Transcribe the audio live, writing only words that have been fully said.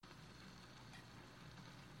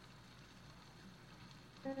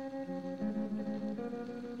I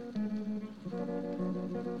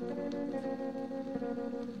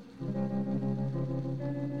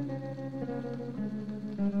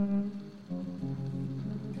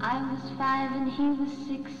was 5 and he was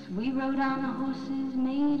 6. We rode on horses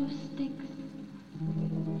made of sticks.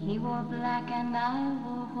 He wore black and I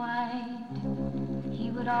wore white. He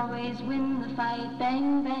would always win the fight.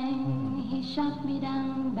 Bang, bang, he shot me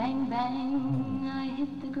down. Bang, bang, I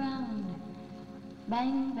hit the ground.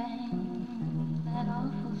 Bang, bang, that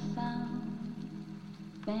awful sound.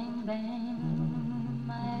 Bang, bang,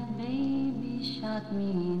 my baby shot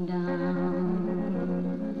me down.